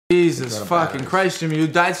Jesus fucking Christ, Jimmy. You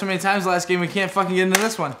died so many times last game, we can't fucking get into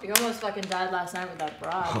this one. You almost fucking died last night with that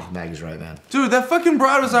broad. Oh, Maggie's right, man. Dude, that fucking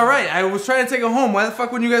broad was alright. I was trying to take her home. Why the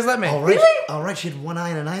fuck wouldn't you guys let me? All right, Really? all right, she had one eye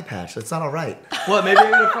and an eye patch. That's not all right. What, maybe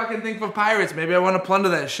I got a fucking thing for pirates. Maybe I want to plunder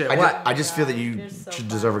that shit. What? I just feel that you should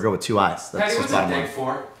deserve a girl with 2 eyes. That's Patty, just what's that bottom dick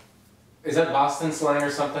line. for? Is that Boston slang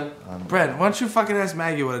or something? Brent, why don't you fucking ask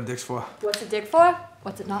Maggie what a dick's for? What's a dick for?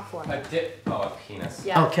 What's it not for? A dick. Oh, a penis.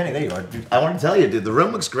 Yeah. Oh, Kenny, there you are. Dude, I want to tell you, dude, the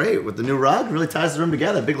room looks great with the new rug. Really ties the room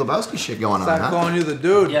together. Big Lebowski shit going on, Stop huh? calling you the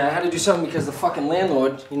dude. Yeah, I had to do something because the fucking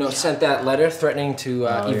landlord, sent that letter threatening to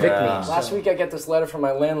evict me. Last week I get this letter from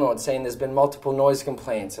my landlord saying there's been multiple noise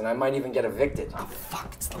complaints and I might even get evicted. Oh, fuck,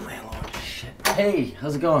 it's the landlord. Shit. Hey,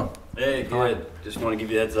 how's it going? Hey, good. Just want to give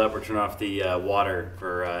you a heads up. We're turning off the water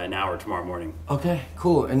for an hour tomorrow morning. Okay,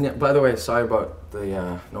 cool. And by the way, sorry about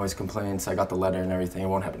the noise complaints. I got the letter and everything. It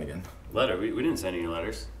won't happen again. Letter? We didn't send any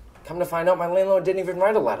letters. Come to find out, my landlord didn't even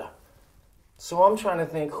write a letter. So I'm trying to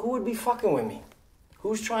think, who would be fucking with me?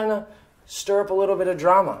 Who's trying to stir up a little bit of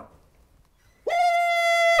drama?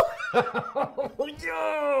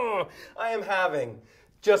 I am having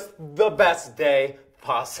just the best day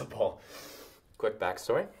possible. Quick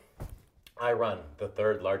backstory. I run the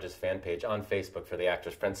 3rd largest fan page on Facebook for the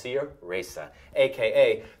actress Francia Raisa,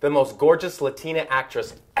 a.k.a. the most gorgeous Latina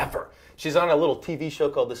actress ever. She's on a little TV show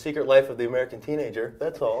called The Secret Life of the American Teenager,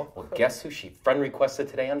 that's all. Well, guess who she friend requested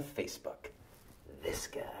today on Facebook? This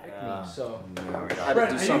guy.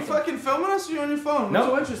 Brent, are you fucking filming us or are you on your phone?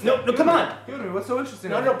 No. What's so interesting? No, come on. Give it to me. What's so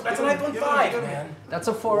interesting? No, that's an iPhone 5, man. That's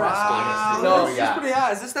a 4S. Wow, No, this is pretty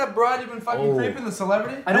hot. Is this that broad you've been fucking creeping, the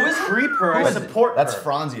celebrity? I don't creep her, I support That's her.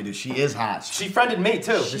 Franzi, dude. She is hot. She friended me,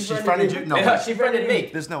 too. She friended you? No, Yeah, she friended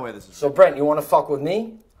me. there's no way this is. So, Brent, you want to fuck with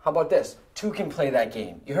me? How about this? 2 can play that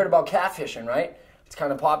game. You heard about catfishing, right? It's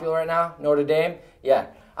kind of popular right now. Notre Dame? Yeah.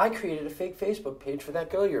 I created a fake Facebook page for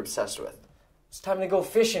that girl you're obsessed with. It's time to go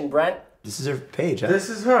fishing, Brent. This is her page, huh? This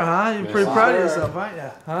is her, huh? You're pretty proud of yourself, aren't you?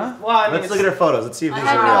 Huh? Well, I mean, Let's look at her photos. Let's see if I these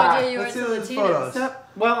had are no real. idea you were Let's see into those Latinas. photos.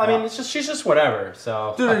 well, I mean, she's just whatever,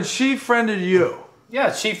 so. Dude, and she friended you.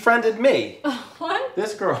 Yeah, she friended me. What?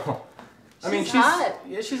 This girl. I mean, she's hot.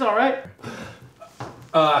 Yeah, she's all right.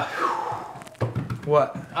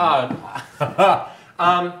 What? I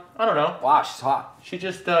don't know. Wow, she's hot. She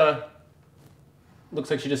just looks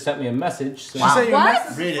like she just sent me a message. So. She sent you a What?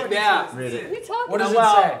 message? Read it. Yeah. Read it. What are you talking What does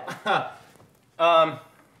about? it say?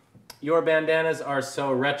 Your bandanas are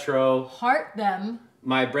so retro. Heart them.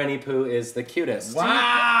 My Brenny Poo is the cutest.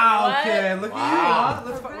 Wow, What? okay, look at you. Huh?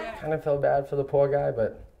 Let's Kind of feel bad for the poor guy,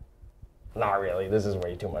 but not really. This is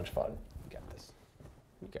way too much fun. You got this.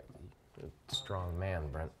 You got me. You're a strong man,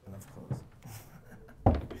 Brent.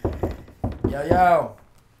 Yo, yo.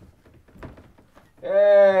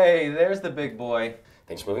 Hey, there's the big boy.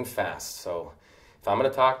 Things moving fast, so if I'm gonna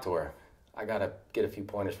talk to her, I gotta get a few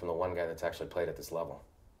pointers from the one guy that's actually played at this level.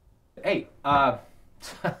 Hey,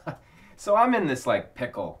 so I'm in this,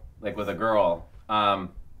 pickle, with a girl.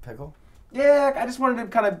 Pickle? Yeah, I just wanted to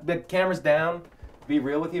kind of get cameras down, be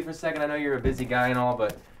real with you for a second. I know you're a busy guy and all,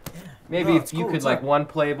 but maybe if you could, one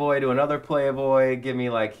Playboy to another Playboy, give me,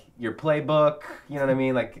 your playbook, you know what I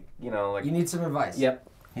mean? You need some advice. Yep.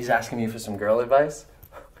 He's asking me for some girl advice.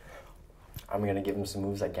 I'm gonna give him some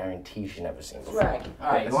moves I guarantee she's never seen before. Right.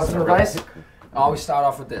 All right, you want some advice? I always start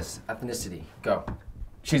off with this. Ethnicity. Go.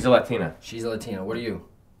 She's a Latina. She's a Latina. What are you?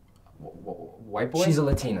 White boy? She's a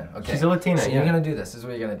Latina. Okay. She's a Latina, So yeah. you're gonna do this. This is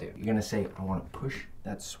what you're gonna do. You're gonna say, I want to push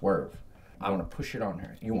that swerve. I want to push it on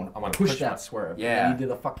her. You want to push that swerve. Yeah. And you do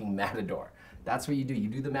the fucking matador. That's what you do. You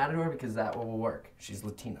do the matador because that will work. She's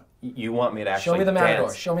Latina. You want me to actually Show me the matador.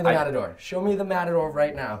 dance. Show me the matador. Show me the matador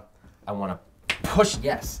right now. I want to Push.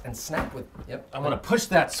 Yes. And snap with. Yep. I want to push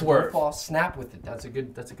that swerve. Fall. Snap with it. That's a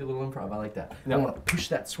good little improv. I like that. Yep. I want to push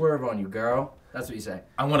that swerve on you, girl. That's what you say.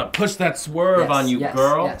 I want to push that swerve on you, yes,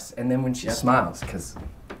 girl. Yes. And then when she smiles, because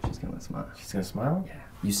she's gonna smile. She's gonna smile? Yeah.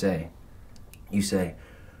 You say,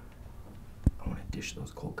 I want to dish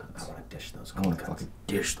those cold cuts. I want to dish those I cold want to cuts. fucking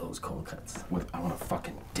dish those cold cuts. I want to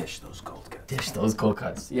fucking dish those cold cuts. Dish those cold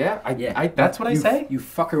cuts. Yeah, that's what I say? You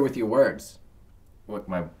fuck her with your words. What,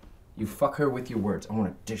 my... You fuck her with your words. I want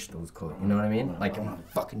to dish those cold. You know what I mean? Like I want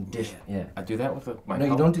to fucking dish. Yeah. I do that with my... No,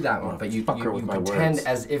 you don't do that one. But you fuck her with my pretend words.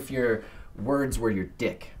 as if your words were your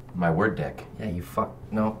dick. My word dick. Yeah, you fuck.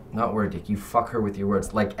 No, not word dick. You fuck her with your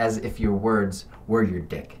words, like as if your words were your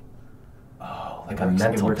dick. Oh, Like a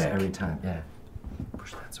mental it works dick. every time. Yeah.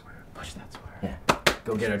 Push that swerve. Push that swerve. Yeah.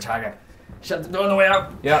 Go get her, Tiger. Shut the door on the way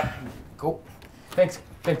out. Yeah. Go. Thanks,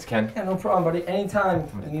 Ken. Yeah, no problem, buddy. Anytime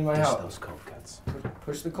you need my Dish help. those cold cuts.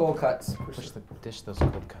 Push the cold cuts. Dish those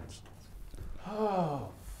cold cuts. Oh,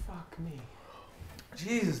 fuck me.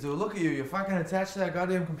 Jesus, dude, look at you. You're fucking attached to that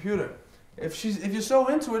goddamn computer. If you're so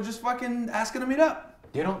into it, just fucking ask her to meet up.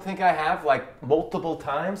 You don't think I have, like, multiple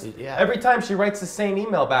times? Yeah. Every time she writes the same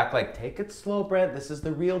email back, like, take it slow, Brent, this is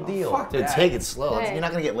the real deal. Fuck Dude, that. take it slow. Hey, You're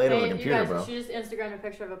not gonna get laid on the you computer, guys, bro. She just Instagrammed a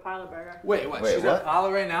picture of a parlor burger. Wait, Wait, she's what? at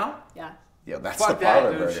Parlor right now? Yeah. Yo, that's Fuck the that, parlor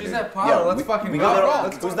dude. burger, She's dude. at Parlor. Yo, Let's fucking we go. gotta- Let's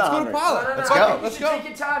let's go go to down. Parlor. Let's Fuck go. it, let's go. Take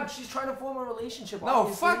your time. She's trying to form a relationship. No,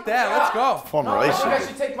 fuck that. Let's go. Form a I think I relationship.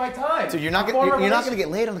 should take my time. Dude, you're not gonna get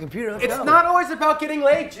laid on the computer. Let's It's go. not always about getting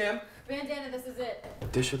laid, Jim. Bandana, this is it.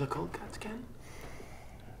 Dish of the Coldcuts, Ken?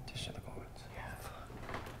 Dish of the Coldcuts.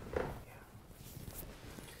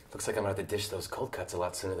 Looks like I'm gonna have to dish those Coldcuts a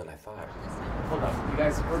lot sooner than I thought. Hold up, you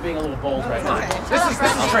guys, we're being a little bold right now. This is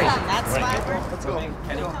crazy. That's why we're. Let's go.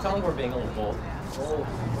 Kenny, tell them we're being a little bold. She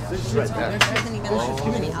doesn't even know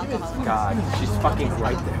she's any alcohol. God, she's fucking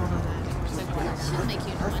right there. She'll make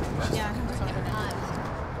you one. Yeah.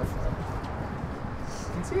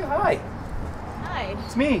 Say hi. Hi.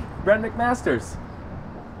 It's me, Brent McMasters.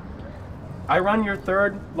 I run your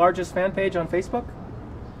third largest fan page on Facebook.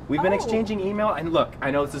 We've been exchanging email, and look,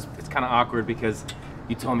 I know it's kind of awkward because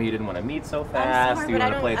you told me you didn't want to meet so fast. I'm sorry, you but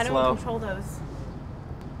want to play it I slow. don't control those.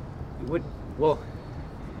 Well,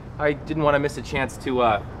 I didn't want to miss a chance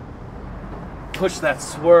to push that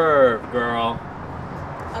swerve, girl.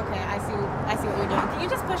 Okay, I see what you're doing. Can you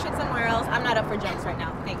just push it somewhere else? I'm not up for jokes right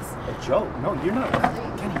now. Thanks. A joke? No, you're not.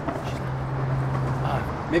 Kenny,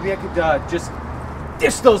 maybe I could just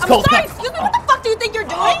dish those I'm cold sorry, cuts. excuse me, what the fuck do you think you're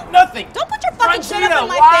doing? Oh, nothing. Don't put your fucking shit up in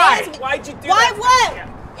my why? face. Why'd you do Why that? what?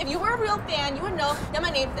 If you were a real fan, you would know that my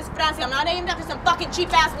name is Francia. I'm not named after some fucking cheap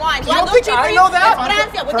ass wine. Do You I don't look think cheap I for you? know that? It's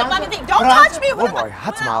Francia with the Francia? fucking thing. Don't Francia? touch me. Oh boy,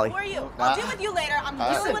 hot tamale. Who are you? I'll deal with you later. I'm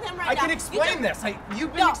dealing with him right I now. can explain this. You've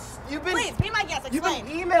been, No. you've been, Please, be my guest. you've been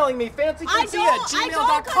Explain. emailing me I don't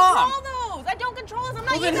fancyfrancia@gmail.com. control those. I don't control those. I'm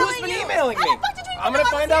not Well, then emailing who's been you. emailing me? How the fuck did you I'm even gonna know I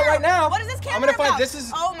find was out here? right now. What is this camera I'm gonna find about? this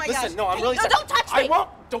is. Oh my listen, gosh. no, I'm really No, sorry. don't touch me. I won't.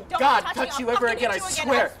 Don't God touch touch me. you I'll ever fucking again. I hit you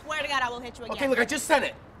swear. I swear to God, I will hit you again. Okay, look, I just sent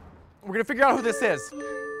it. We're gonna figure out who this is.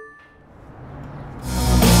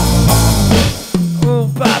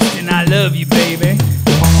 Oh, Boston, I love you, baby.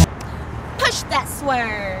 Push that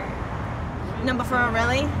swerve. Number 4,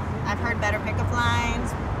 really? I've heard better pickup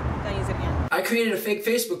lines. Don't use it again. I created a fake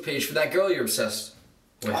Facebook page for that girl you're obsessed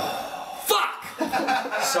with. Fuck!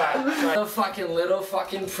 Sorry. The fucking little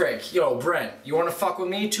fucking prick. Yo, Brent, you wanna fuck with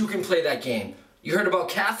me? Two can play that game. You heard about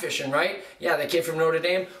catfishing, right? Yeah, that kid from Notre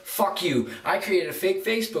Dame? Fuck you. I created a fake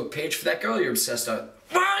Facebook page for that girl you're obsessed with.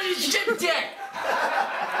 Ah, you shit dick!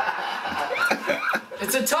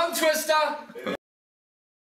 It's a tongue twister!